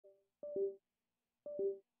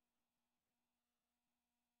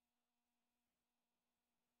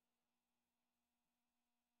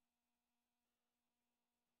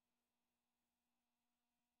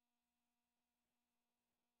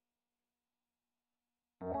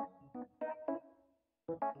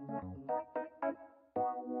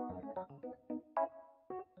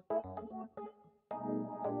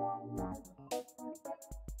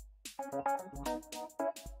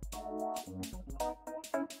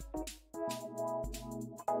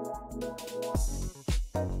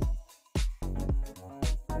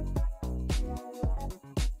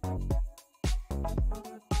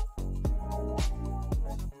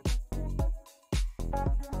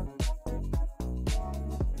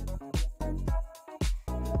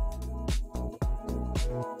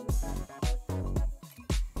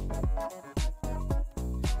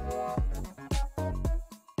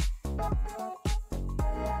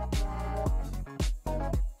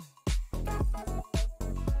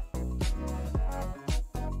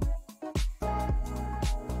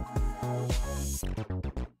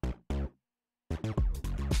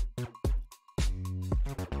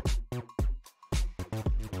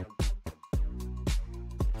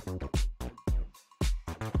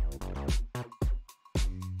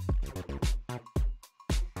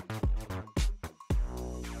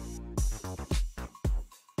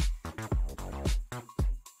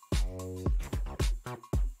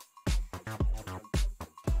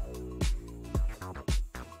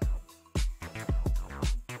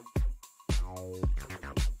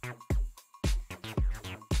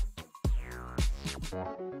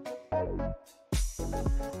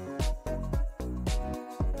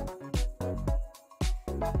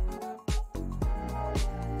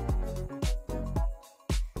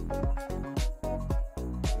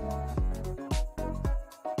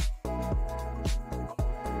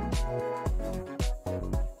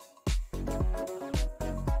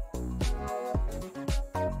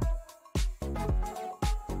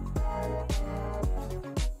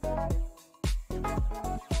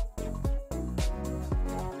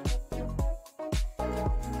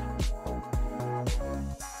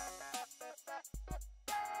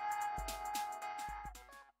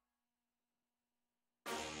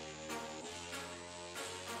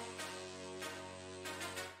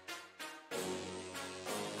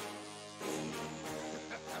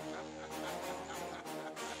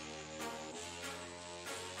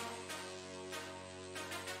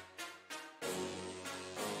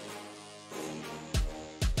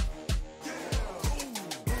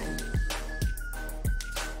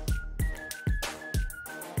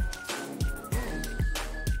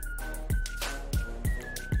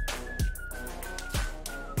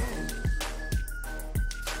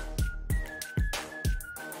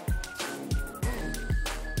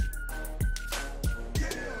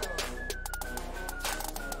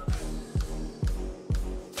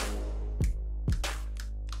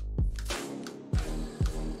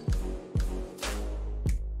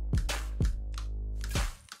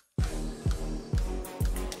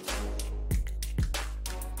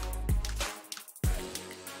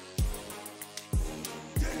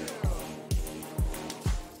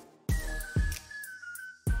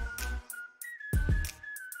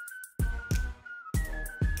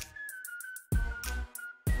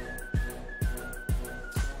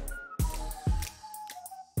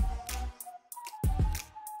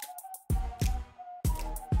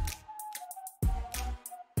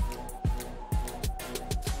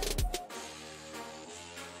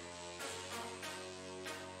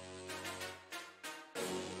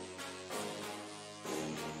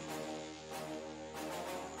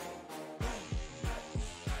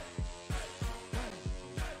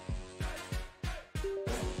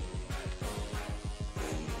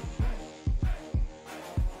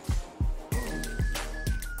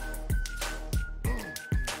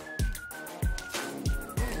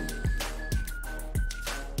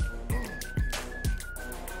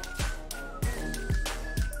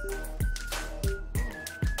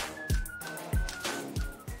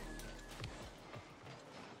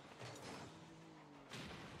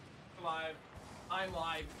Live. I'm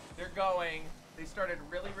live. They're going. They started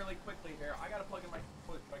really, really quickly here. I gotta plug in my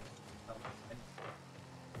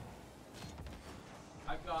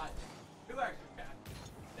I've got 2 extra cats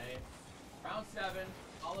today. Round 7,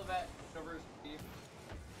 Olivet, Universi.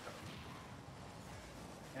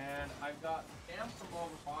 And I've got Sam from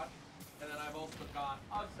Overwatch. And then I've also got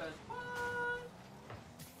Og says, what?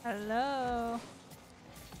 Hello.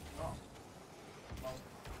 Oh. Well.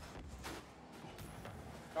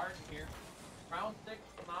 Starting here. Round 6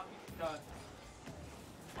 will not be done.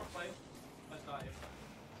 Short play. Let's not hit.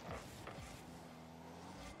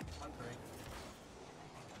 Wondering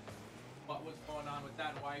what was going on with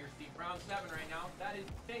that and why you're seeing round 7 right now. That is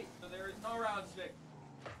the case, so there is no round 6.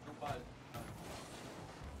 No buzz.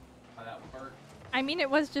 How that worked. I mean, it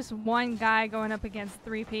was just one guy going up against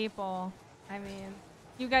 3 people. I mean,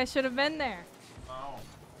 You guys should have been there. Oh.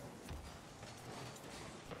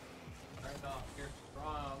 Turn off. You're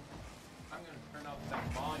strong. I'm gonna turn off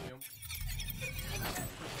that volume.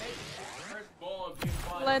 First goal of game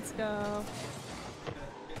one. Let's go.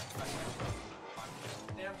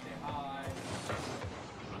 Damn, say hi.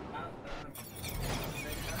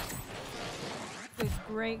 A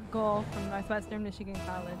great goal from Northwestern Michigan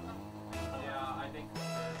College. Yeah, I think so.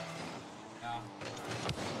 Yeah.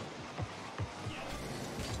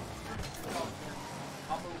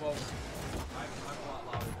 I'll move over. I'm a lot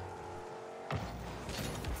louder.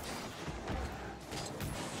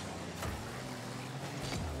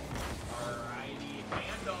 Alrighty.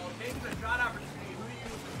 Handle. Taking the shot opportunity. Who do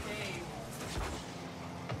you save?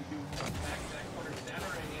 You do back to that corner,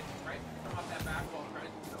 centering it. Right? Come off that back wall.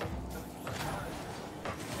 Trying to go.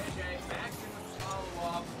 AJ, back in with the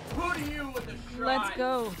follow-up. Who do you with the shot? Let's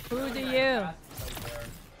go. Who do you?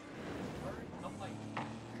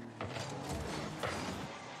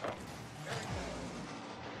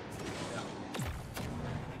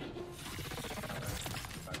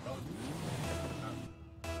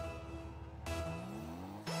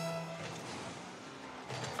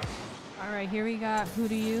 All right, here we got who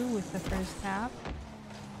do you with the first tap.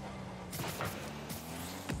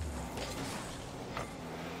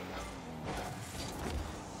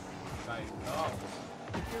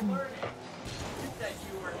 You're learning. You said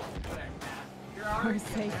you were good at math. You're already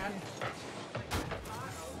good at math.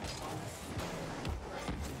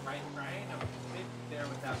 Right, I'm sitting there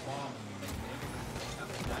with that ball.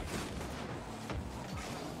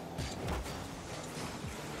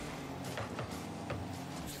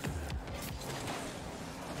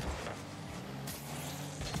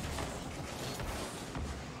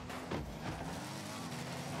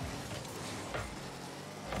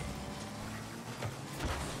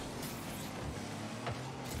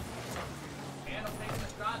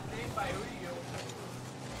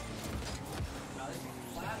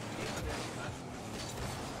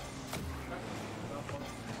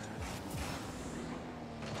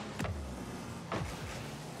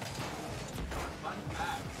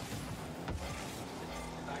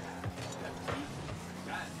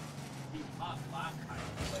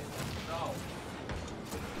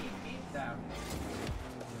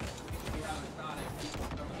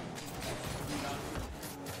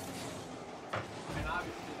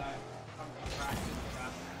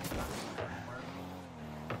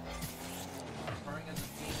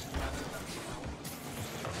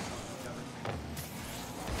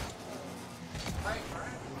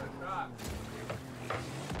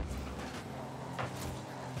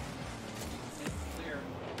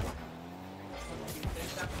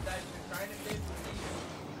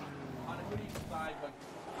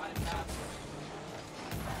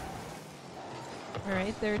 All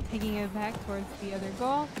right, they're taking it back towards the other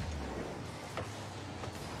goal.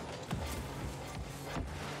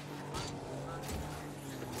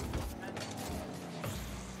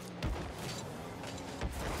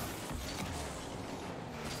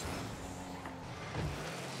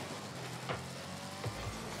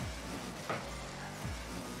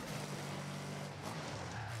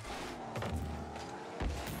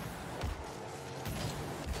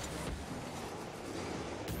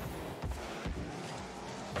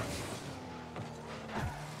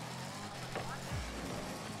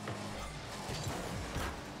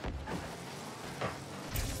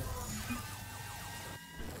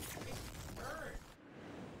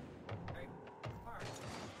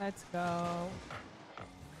 Let's go.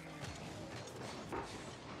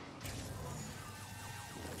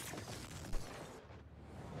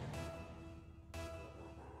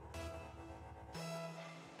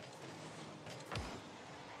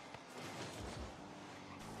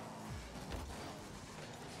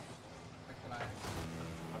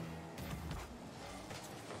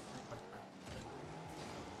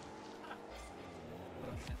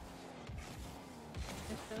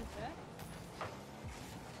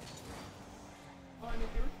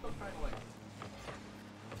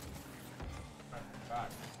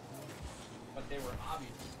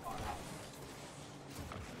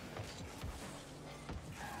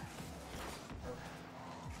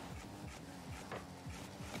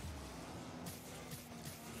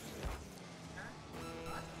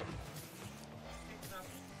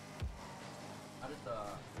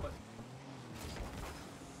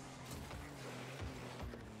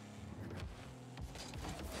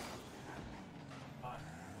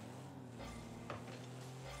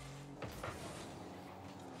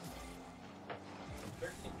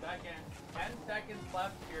 10 seconds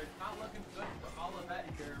left here. It's not looking good for Olivet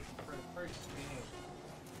here for the first game.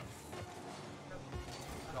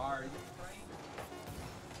 Sorry, right?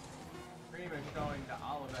 showing to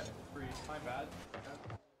Olivet and Freeze. My bad.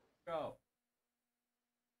 Go.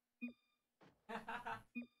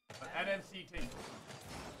 But NMC takes.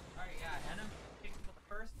 Alright, yeah, NMC takes the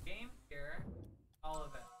first game here.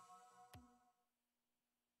 Olivet.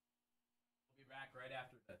 We'll be back right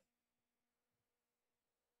after this.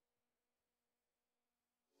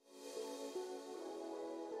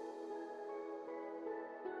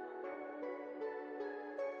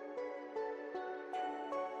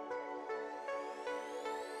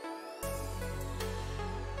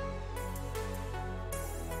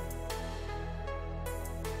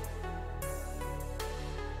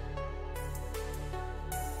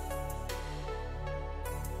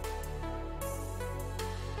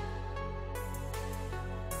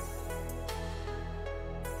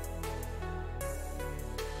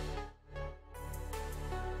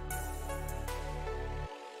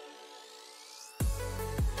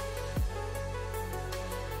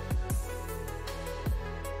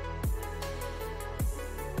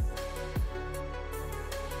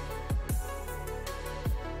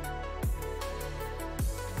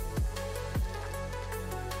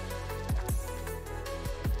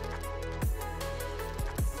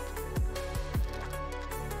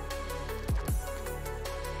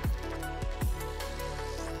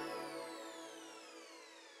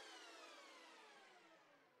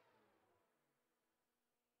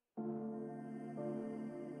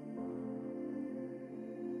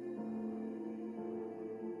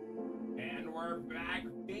 We're back.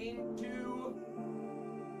 Game 2.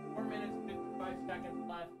 4 minutes, 55 seconds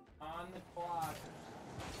left on the clock.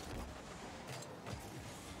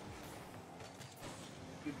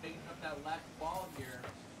 You're picking up that left ball here.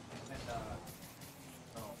 And,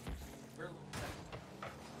 oh. We're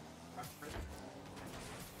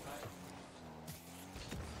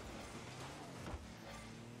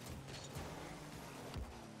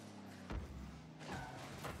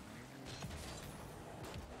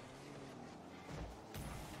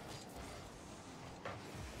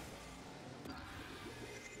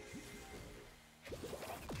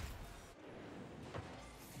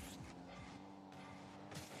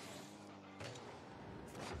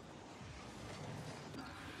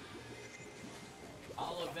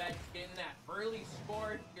Olivet getting that early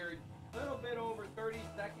score here, a little bit over 30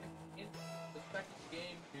 seconds into the second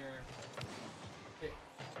game here.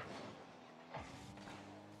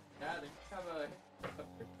 Yeah, they have a.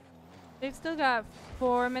 They've still got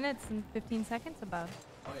 4 minutes and 15 seconds about.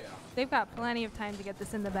 Oh yeah. They've got plenty of time to get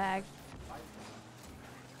this in the bag.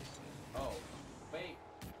 Oh, wait.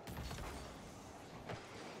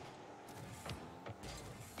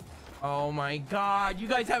 Oh my god, you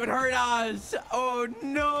guys haven't heard us! Oh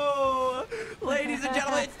no! Ladies and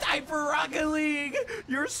gentlemen, it's time for Rocket League!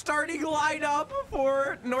 Your starting lineup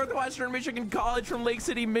for Northwestern Michigan College from Lake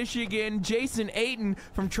City, Michigan, Jason Ayton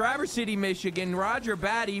from Traverse City, Michigan, Roger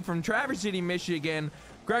Batty from Traverse City, Michigan,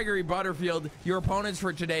 Gregory Butterfield. Your opponents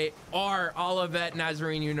for today are Olivet,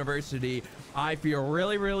 Nazarene University. I feel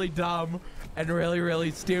really, really dumb and really, really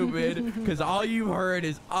stupid because all you heard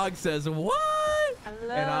is Ugg says, what?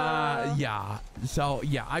 Hello. And yeah, so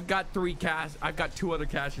yeah, I've got 2 other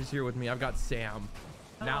cashers here with me. I've got Sam.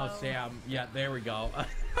 Hello. Now Sam, yeah, there we go.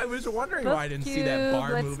 I was wondering why I didn't see that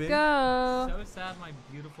bar Let's moving. Go. So sad my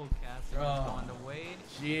beautiful cast is going to Wade.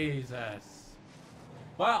 Jesus.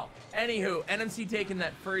 Well, anywho, NMC taking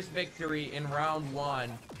that first victory in round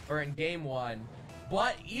 1, or in game 1.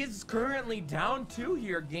 But he's currently down 2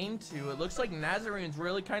 here, game 2. It looks like Nazarene's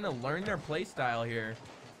really kind of learned their play style here.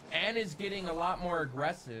 And is getting a lot more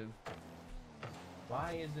aggressive.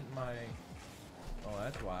 Why isn't my... Oh,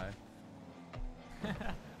 that's why.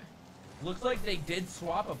 Looks like they did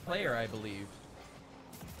swap a player, I believe.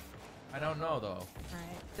 I don't know, though.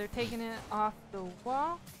 Alright, they're taking it off the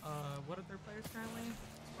wall. What are their players currently?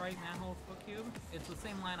 Sprite, Manhole, Footcube. It's the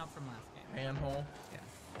same lineup from last game. Manhole? Yeah.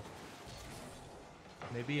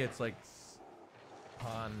 Maybe it's like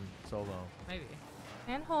Han Solo. Maybe.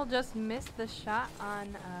 Handhole just missed the shot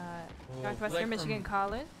on Northwestern Michigan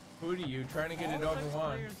College. Who do you trying to get it All over 6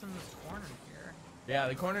 one? players in this corner here. Yeah,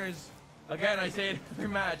 the corners, again, I say it every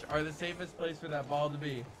match, are the safest place for that ball to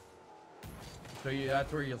be. So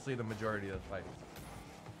that's where you'll see the majority of the fights.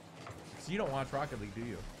 So you don't watch Rocket League, do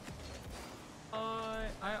you?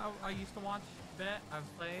 I used to watch a bit.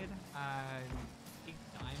 I've played. Peak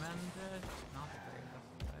Diamond, not the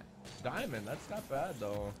greatest, but Diamond, that's not bad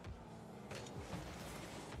though.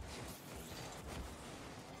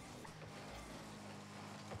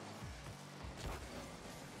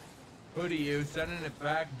 Who do you? Sending it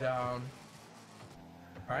back down.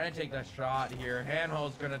 Trying to take that shot here.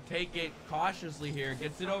 Handhold's gonna take it cautiously here.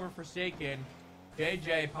 Gets it over Forsaken.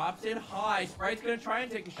 JJ pops it high. Sprite's gonna try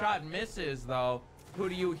and take a shot, misses though. Who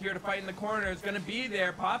do you here to fight in the corner is gonna be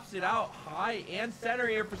there. Pops it out high and center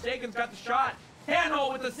here. Forsaken's got the shot.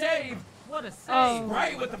 Handhold with the save. What a save! Oh.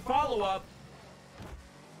 Sprite with the follow-up.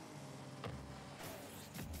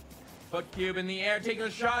 Foot cube in the air, taking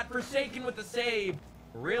a shot. Forsaken with the save.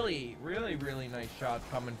 Really, really, really nice shots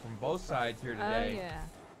coming from both sides here today. Oh yeah.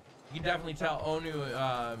 You can definitely tell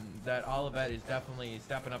Onu that Olivet is definitely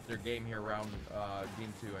stepping up their game here round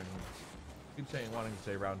game 2, and I keep saying wanting to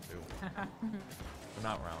say round 2, but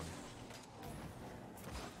not round.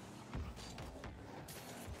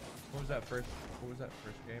 What was that first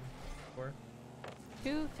game for?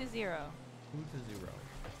 2-0. 2-0.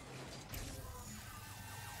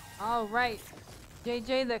 All right.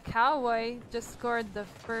 JJ the Cowboy just scored the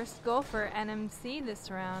first goal for NMC this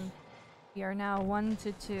round. We are now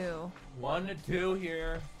 1-2. 1-2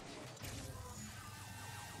 here.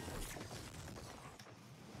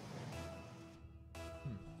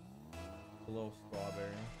 A little strawberry.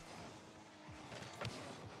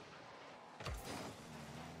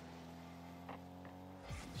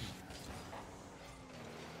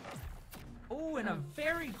 Oh, and a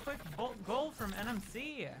very quick goal from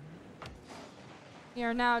NMC. We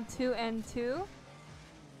are now 2-2.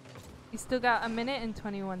 We still got a minute and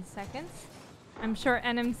 21 seconds. I'm sure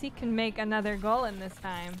NMC can make another goal in this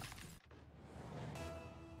time.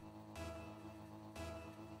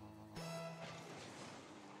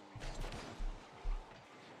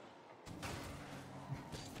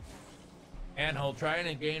 Handhold trying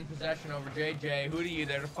to gain possession over JJ. Who do you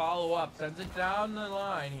there to follow up? Sends it down the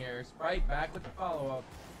line here. Sprite back with the follow-up.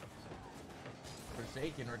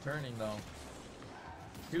 Forsaken returning though.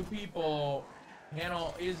 Two people.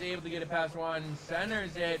 Handle is able to get it past one.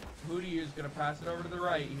 Centers it. Hootie is going to pass it over to the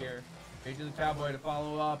right here. JJ the Cowboy to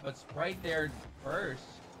follow up, but Sprite there first.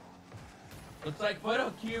 Looks like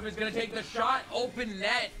Foothill Cube is going to take the shot. Open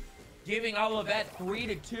net. Giving Olivet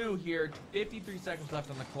 3-2 here. 53 seconds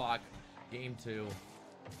left on the clock. Game 2.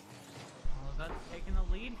 Olivet's taking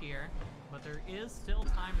the lead here, but there is still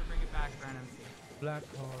time to bring it back for NMC. Black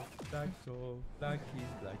heart, black soul, black keys,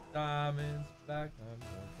 black diamonds, black diamonds.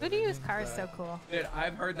 Who do use cars so cool? Dude,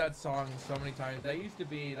 I've heard that song so many times.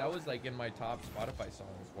 That was like in my top Spotify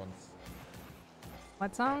songs once.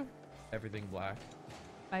 What song? Everything Black.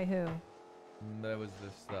 By who? That was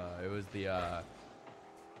it was the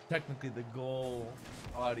technically the goal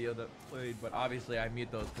audio that played, but obviously I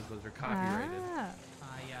mute those because those are copyrighted.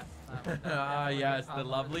 Yes. Ah, yes, the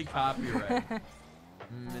lovely copyright.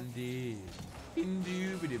 Indeed.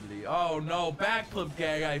 Indubitably. Oh no, backflip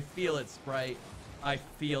gang. I feel it, Sprite. I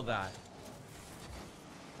feel that.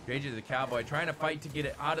 JJ the Cowboy trying to fight to get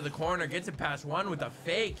it out of the corner. Gets it past one with a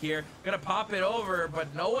fake here. Gonna pop it over,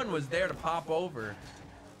 but no one was there to pop over.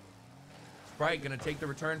 Sprite gonna take the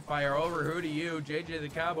return fire over. Who do you? JJ the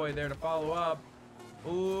Cowboy there to follow up.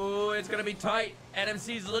 Ooh, it's gonna be tight.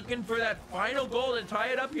 NMC's looking for that final goal to tie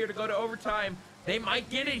it up here to go to overtime. They might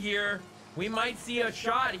get it here. We might see a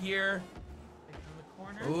shot here.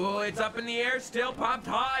 Ooh, it's up in the air still. Popped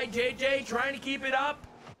high. JJ trying to keep it up.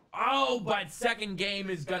 Oh, but second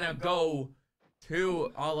game is gonna go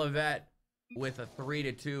to Olivet with a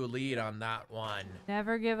 3-2 lead on that one.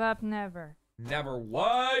 Never give up, never. Never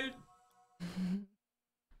what?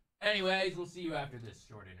 Anyways, we'll see you after this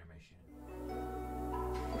short intermission.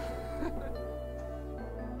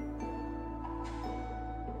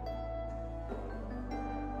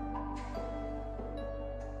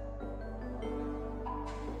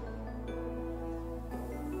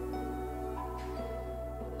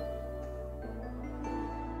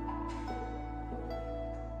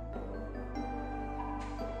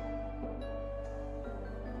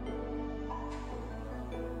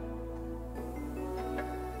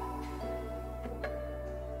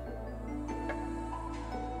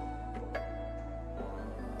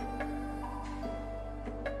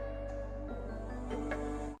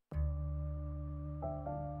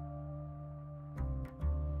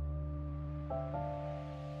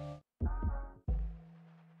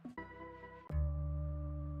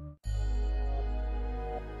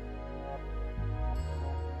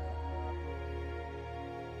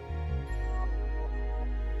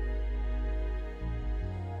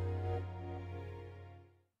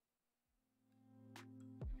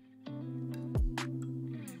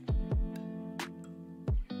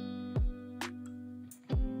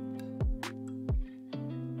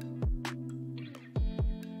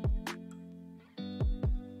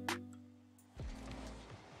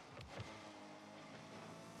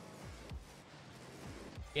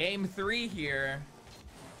 Game 3 here.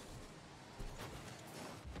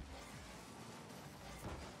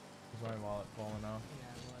 Was my wallet falling off?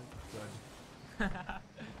 Yeah, it was. Good.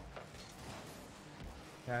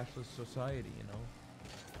 Cashless society, you know.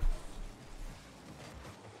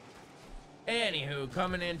 Anywho,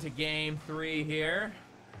 coming into game 3 here.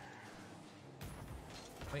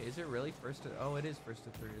 Wait, is it really first to... Oh, it is first to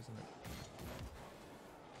 3, isn't it?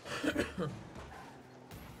 Trying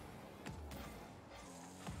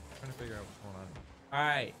to figure out what's going on. All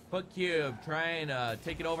right, Foot Cube trying to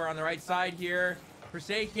take it over on the right side here.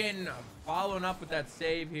 Forsaken following up with that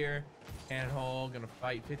save here. Handhole gonna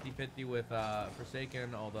fight 50-50 with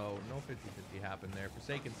Forsaken, although no 50-50 happened there.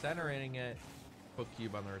 Forsaken centering it. Foot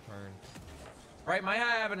Cube on the return. Right, might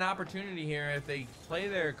have an opportunity here if they play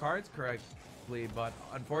their cards correctly, but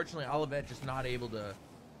unfortunately Olivet just not able to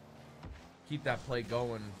keep that play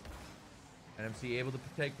going. NMC able to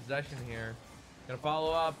take possession here. Gonna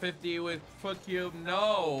follow up 50 with Foot Cube.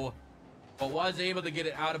 No, but was able to get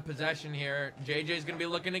it out of possession here. JJ's gonna be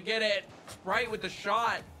looking to get it. Sprite with the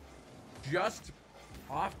shot. Just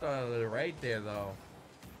off the right there, though.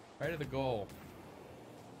 Right at the goal.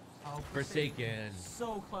 Oh, Forsaken.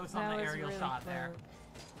 So close That on the was aerial really shot there.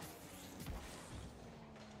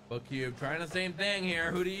 Foot Cube trying the same thing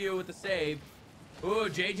here. Who do you with the save? Ooh,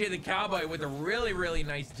 JJ the Cowboy with a really, really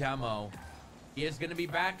nice demo. He is going to be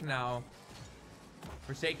back now.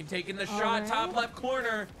 Forsaken taking the shot. right. Top left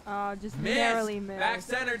corner. Oh, just Miss. narrowly missed. Back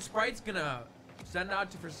centered. Sprite's going to send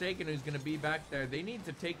out to Forsaken, who's going to be back there. They need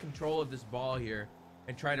to take control of this ball here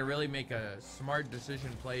and try to really make a smart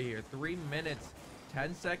decision play here. 3 minutes,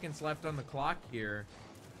 10 seconds left on the clock here.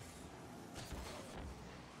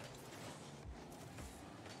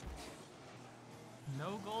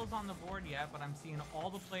 No goals on the board yet, but I'm seeing all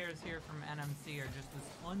the players here from NMC are just this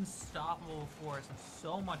unstoppable force and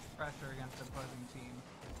so much pressure against the opposing team.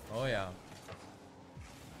 Oh, yeah.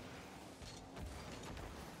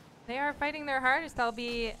 They are fighting their hardest. I'll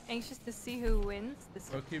be anxious to see who wins this.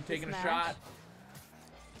 Foot Cube this taking a match. shot.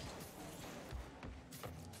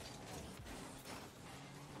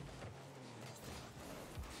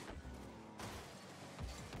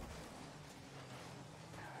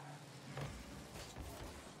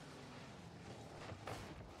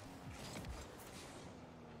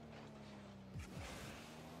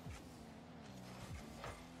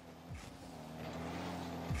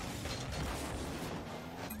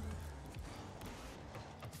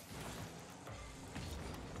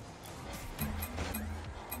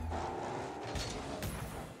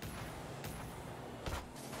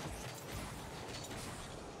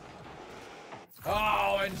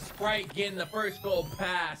 Oh, and Sprite getting the first goal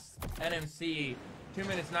pass. NMC. 2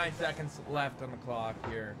 minutes, 9 seconds left on the clock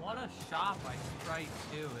here. What a shot by Sprite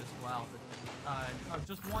too as well.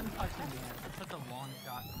 Just one touch in the air. It's such a long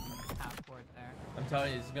shot from half court there. I'm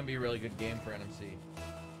telling you, this is going to be a really good game for NMC.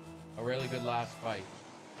 A really good last fight.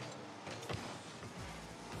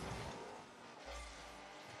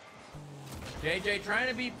 JJ trying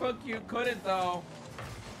to beat Foot Cube, couldn't though.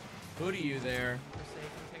 Who do you there? Forsaken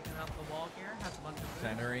picking up the wall here. Has a bunch of food.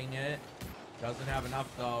 Centering it. Doesn't have enough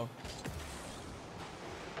though.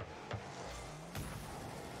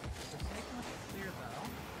 Forsaken with it clear though.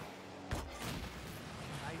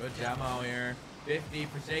 Nice Good demo. demo here. 50.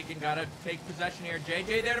 Forsaken got to take possession here.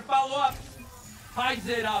 JJ there to follow up. Ties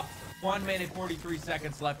it up. 1 minute, 43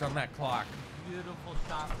 seconds left on that clock. Beautiful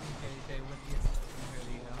shot from JJ with the assist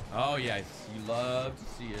video. Oh, yes. You love to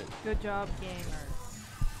see it. Good job, gamer.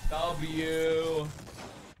 W.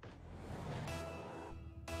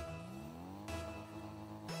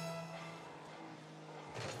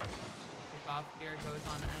 Kickoff here goes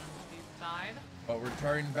on NMC's side. But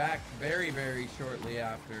return back very, very shortly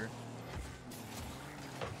after.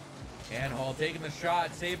 Handhole taking the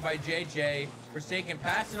shot, saved by JJ. Forsaken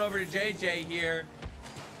passing over to JJ here.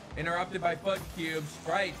 Interrupted by Foot Cube.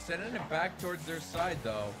 Sprite sending it back towards their side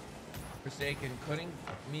though. Forsaken couldn't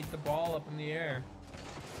meet the ball up in the air.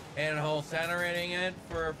 Handhole centering it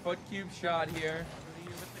for a Foot Cube shot here. Rudy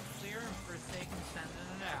with the clear and Forsaken sending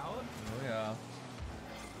it out. Oh yeah.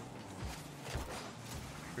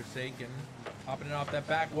 Forsaken popping it off that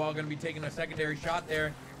back wall, gonna be taking a secondary shot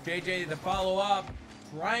there. JJ the follow up,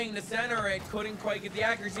 trying to center it, couldn't quite get the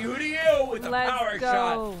accuracy. Who do you with the Let's power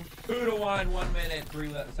go. shot? 2-1, 1 minute,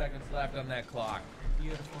 3 seconds left on that clock.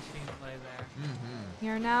 Beautiful team play there. Mm-hmm.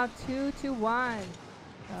 You're now 2-1.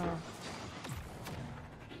 Oh.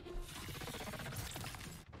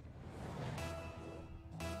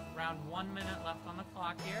 Around 1 minute left on the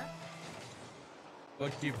clock here.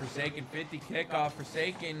 Foot Cube Forsaken, 50 kickoff.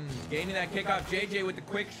 Forsaken gaining that kickoff. JJ with the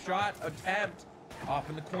quick shot attempt. Off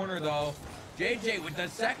in the corner though. JJ with the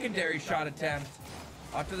secondary shot attempt.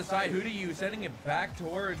 Off to the side. Who do you? Sending it back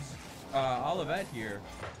towards Olivet here.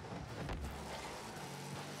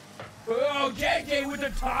 Oh, JJ with the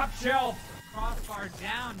top shelf. Crossbar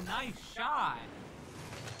down, nice shot.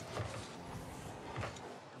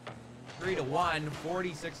 3-1,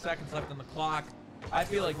 46 seconds left on the clock. I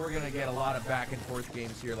feel like we're gonna get a lot of back and forth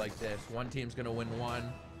games here like this. One team's gonna win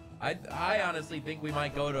one. I honestly think we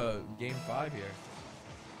might go to game 5 here.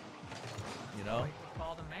 You know? Great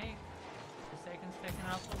call to make. Forsaken's taking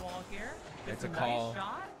out the wall here. It's a nice call.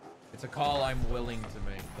 Shot. It's a call I'm willing to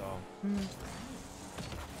make though.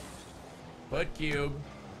 Foot cube.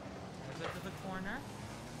 There's it to the corner.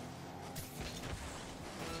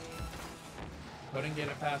 Couldn't get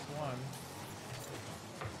it past one.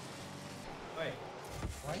 Wait.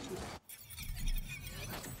 Why you?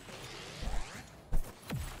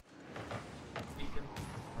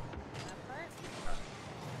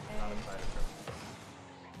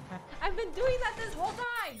 I've been doing that this whole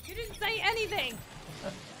time. You didn't say anything.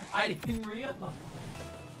 I didn't realize.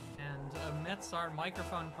 And amidst our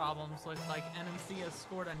microphone problems, looks like NMC has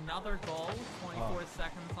scored another goal. 24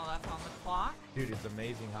 seconds left on the clock. Dude, it's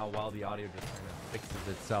amazing how well the audio just kind of fixes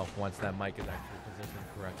itself once that mic is actually positioned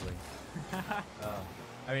correctly.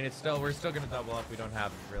 I mean, we're still gonna double up. We don't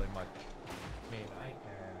have really much. I mean, I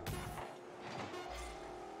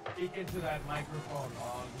can speak into that microphone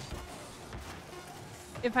on.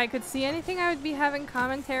 If I could see anything, I would be having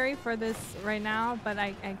commentary for this right now, but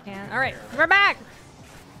I can't. All right, we're back.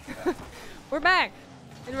 We're back.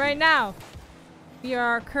 And right now, we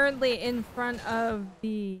are currently in front of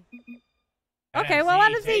the... Okay, well,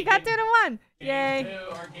 NSL got 2-1. Yay. Game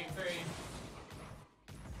 2 or game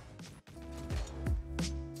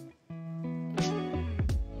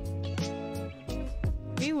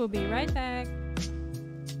 3. We will be right back.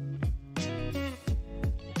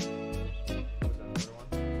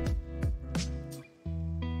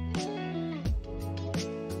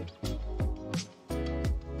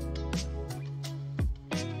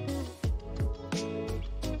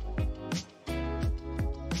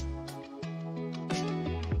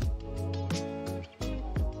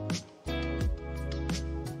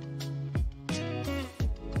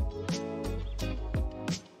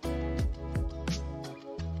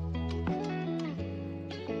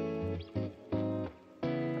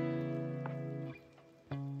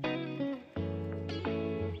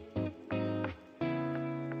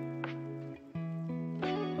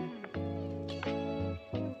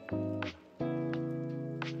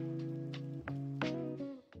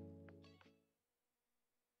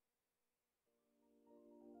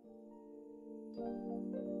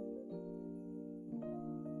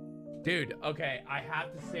 Dude, okay, I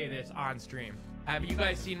have to say this on stream. Have you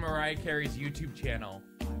guys seen Mariah Carey's YouTube channel?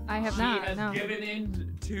 I have She not, has no. given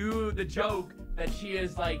in to the joke that she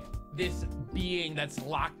is like this being that's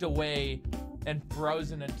locked away and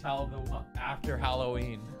frozen until after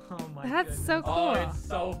Halloween. Oh my That's goodness. so cool. Oh, it's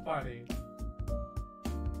so funny.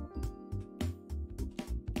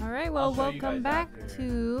 All right, well, I'll show you welcome guys back after.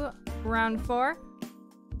 to round 4.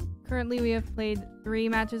 Currently, we have played 3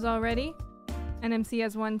 matches already. NMC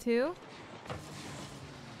has won 2. Hot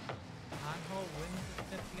hole wins the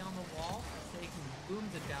 50 on the wall. Forsaken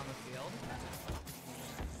booms it down the field.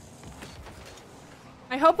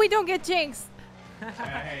 I hope we don't get jinxed.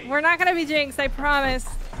 Hey, We're not gonna be jinxed, I promise.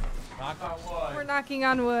 knock on wood. We're knocking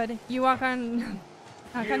on wood. You walk on,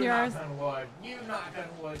 knock on yours. Knock on wood. You knock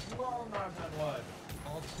on wood. You all knock on wood.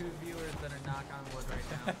 All 2 viewers that are knock on wood right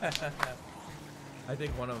now. I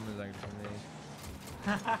think one of them is actually me.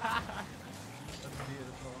 That's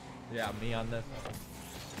beautiful. Yeah, me on this.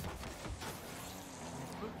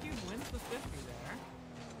 Bookcube wins the 50 there.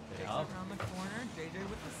 Takes it Yup. around the corner. JJ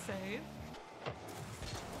with the save.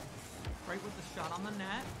 Right with the shot on the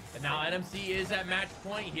net. And now NMC is at match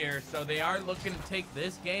point here, so they are looking to take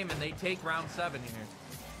this game, and they take round 7 here.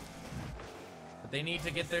 But they need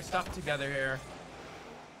to get their stuff together here.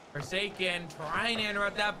 Forsaken trying to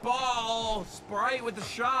interrupt that ball. Sprite with the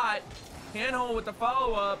shot. Handhold with the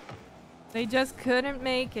follow-up. They just couldn't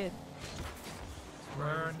make it.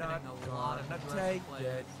 We're not Getting a lot of gonna aggressive take plays.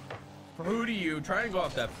 it. For who do you? Trying to go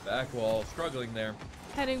off that back wall. Struggling there.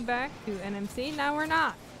 Heading back to NMC. Now we're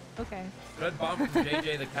not. Okay. Good bump from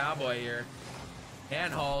JJ the Cowboy here.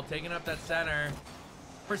 Handhold taking up that center.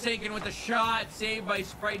 Forsaken with the shot. Saved by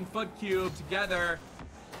Sprite and Foot Cube together.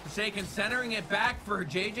 Forsaken centering it back for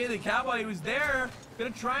JJ the Cowboy, who's there.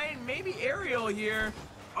 Gonna try and maybe aerial here.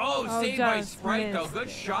 Oh, Oh, saved by just Sprite though. missed Good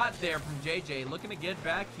it. shot there from JJ. Looking to get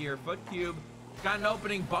back here. Foot Cube got an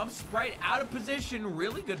opening. Bump Sprite out of position.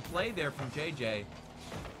 Really good play there from JJ.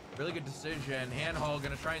 Really good decision. Handhold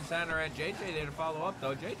gonna try and center it. JJ there to follow up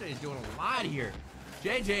though. JJ is doing a lot here.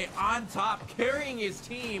 JJ on top, carrying his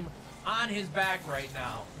team on his back right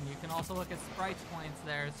now. And you can also look at Sprite's points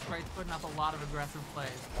there. Sprite's putting up a lot of aggressive plays.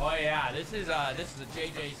 Oh yeah, this is a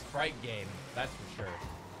JJ Sprite game, that's for sure.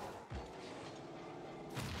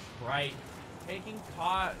 Sprite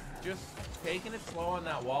just taking it slow on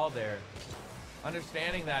that wall there.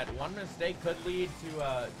 Understanding that one mistake could lead to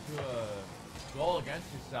a goal against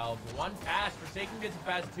yourself. One pass, Forsaken gets a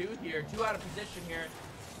fast 2 here, 2 out of position here.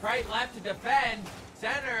 Sprite left to defend,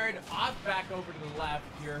 centered, off back over to the left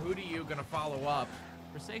here. Who do you gonna follow up?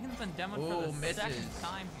 Forsaken's been demoed for the second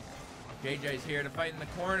time here. JJ's here to fight in the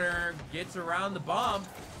corner, gets around the bump.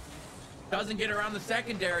 Doesn't get around the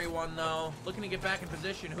secondary one though. Looking to get back in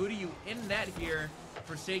position. Who do you in net here?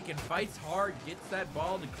 Forsaken fights hard, gets that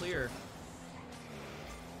ball to clear.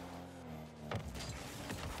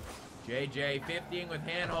 JJ 50ing with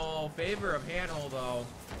handhole. Favor of handhole though.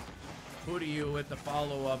 Who do you with the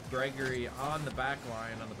follow-up? Gregory on the back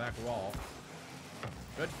line, on the back wall.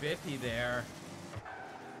 Good 50 there.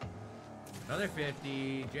 Another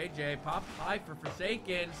 50. JJ popped high for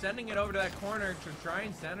Forsaken, sending it over to that corner to try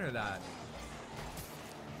and center that.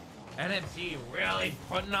 NMC really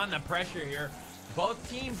putting on the pressure here. Both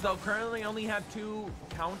teams, though, currently only have 2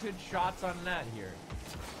 counted shots on net here.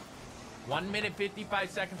 1 minute,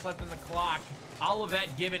 55 seconds left on the clock.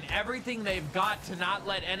 Olivet giving everything they've got to not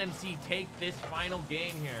let NMC take this final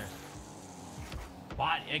game here.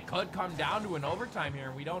 But it could come down to an overtime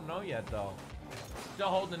here. We don't know yet, though. Still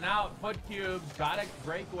holding out. Foot cubes. Got a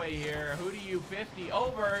breakaway here. Who do you 50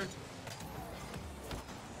 over?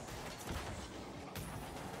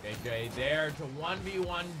 JJ there to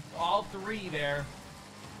 1v1. All 3 there.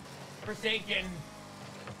 Forsaken.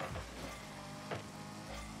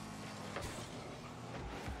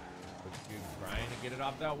 Trying to get it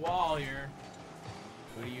off that wall here.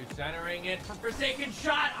 Who are you centering it for? Forsaken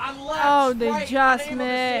shot on left. Oh, they Sprite just unable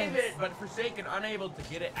to save missed. it, but Forsaken unable to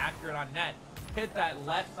get it accurate on net. Hit that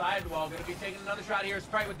left side wall. Gonna be taking another shot here.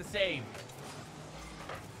 Sprite with the save.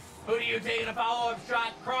 Who do you taking a follow-up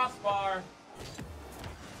shot? Crossbar.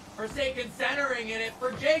 Forsaken centering in it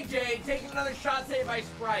for JJ. Taking another shot saved by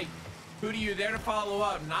Sprite. Who do you there to follow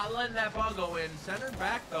up? Not letting that ball go in. Centered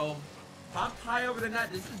back though. Popped high over the net.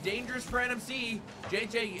 This is dangerous for NMC.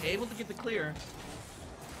 JJ able to get the clear.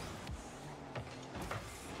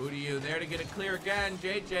 Who do you there to get it clear again?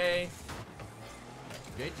 JJ.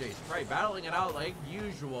 JJ Sprite battling it out like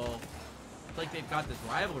usual. It's like they've got this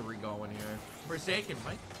rivalry going here. Forsaken,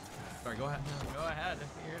 Mike. Sorry, go ahead. Go ahead.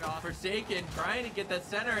 You're off. Forsaken trying to get that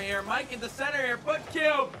center here. Mike in the center here. Foot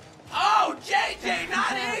cube. Oh, JJ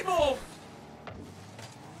not able.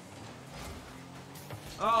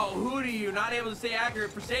 Oh, who do you not able to stay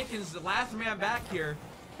accurate? Forsaken's the last man back here.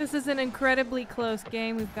 This is an incredibly close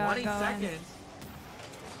game we've got 20 going. seconds.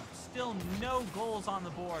 Still no goals on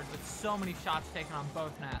the board, but so many shots taken on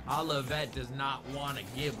both nets. Olivet does not want to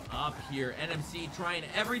give up here. NMC trying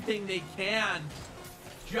everything they can.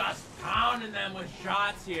 Just pounding them with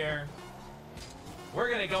shots here. We're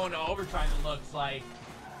going to go into overtime, it looks like.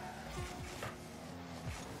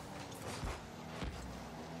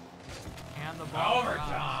 And the ball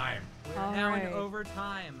Overtime. We're now in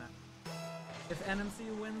overtime. If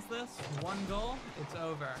NMC wins this, 1 goal, it's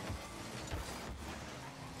over.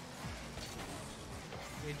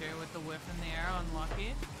 JJ with the whiff in the air,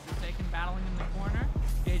 unlucky. Forsaken battling in the corner.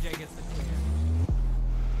 JJ gets the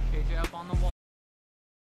clear. JJ up on the wall.